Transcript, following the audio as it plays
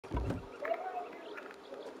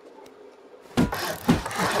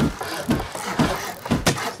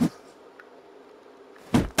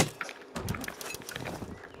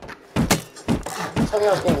something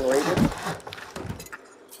else getting raided?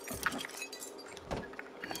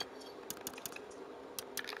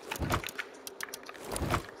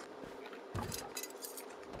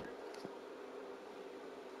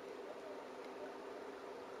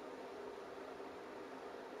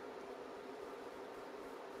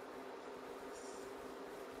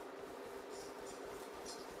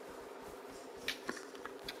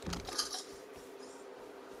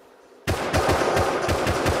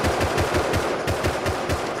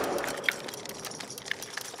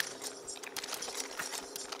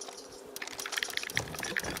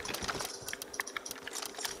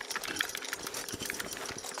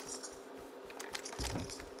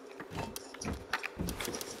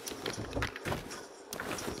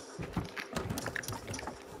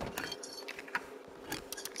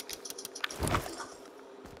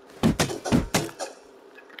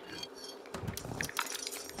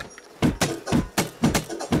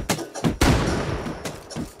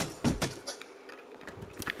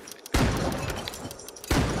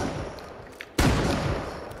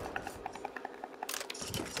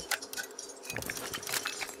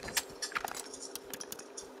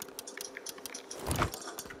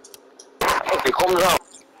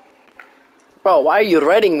 Bro, why are you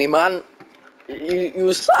raiding me, man?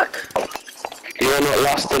 You suck. You're not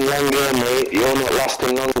lasting long here, mate. You're not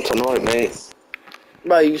lasting long tonight, mate.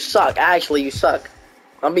 Bro, you suck. Actually, you suck.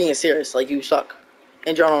 I'm being serious. Like, you suck.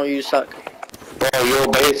 In general, you suck. Bro, your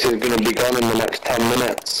base is gonna be gone in the next 10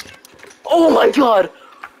 minutes. Oh my god!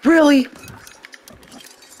 Really?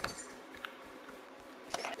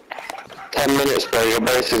 10 minutes, bro. Your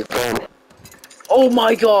base is gone. Oh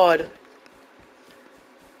my god!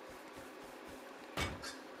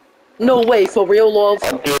 No way, for real, love?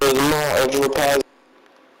 I'll do as much of repairs.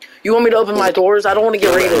 You want me to open my doors? I don't want to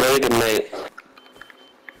get raided. Raided, mate.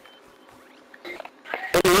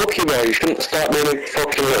 Unlucky, bro. You shouldn't start being a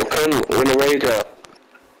fucking little cunt with a raider.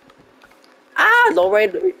 Ah, no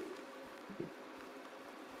raid.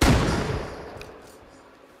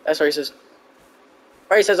 That's racist.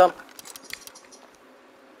 Racism.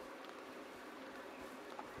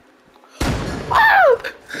 Ah!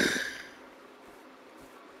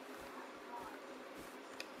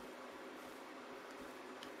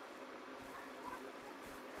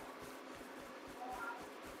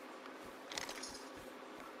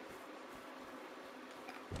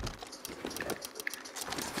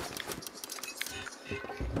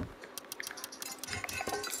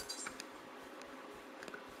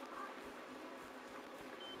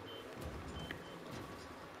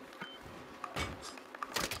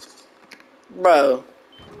 Bro.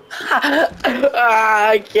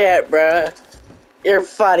 I can't, bro. You're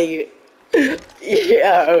funny.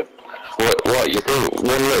 Yeah. What, you think one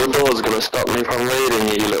little door's gonna stop me from raiding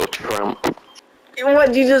you, you little tramp?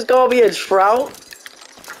 What, you just call me a trout?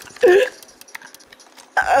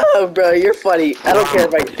 Oh, bro, you're funny. I don't care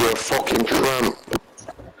if I... You're a fucking tramp.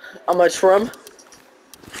 I'm a trim.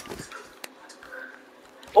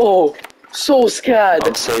 Oh, so scared.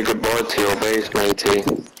 I'd say goodbye to your base, matey.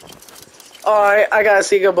 Alright, I gotta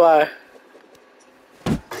say goodbye.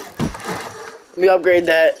 Let me upgrade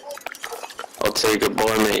that. I'd say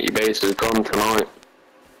goodbye, mate. Your base is gone tonight.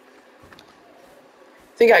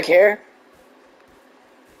 Think I care?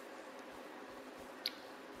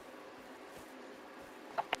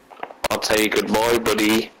 I'll say goodbye,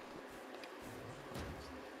 buddy.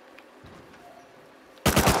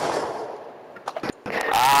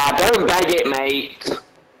 Ah, don't bag it, mate.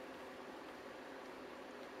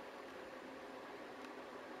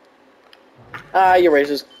 Ah, you're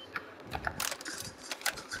racist.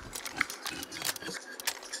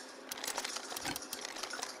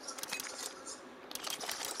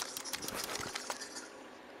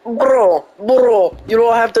 Bro, you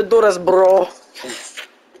don't have to do this, bro.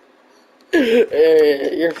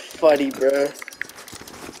 Hey, you're funny, bro.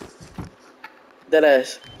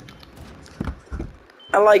 Deadass.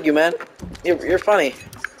 I like you, man. You're funny.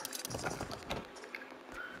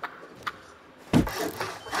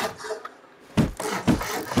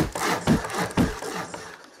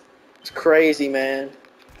 It's crazy, man.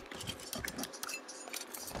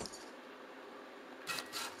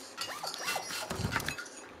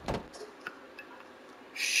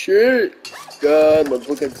 Shit. God,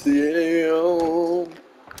 motherfucking CL.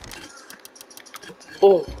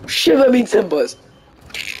 Oh, shiver me timbers.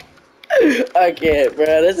 I can't,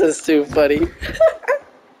 bro. This is too funny.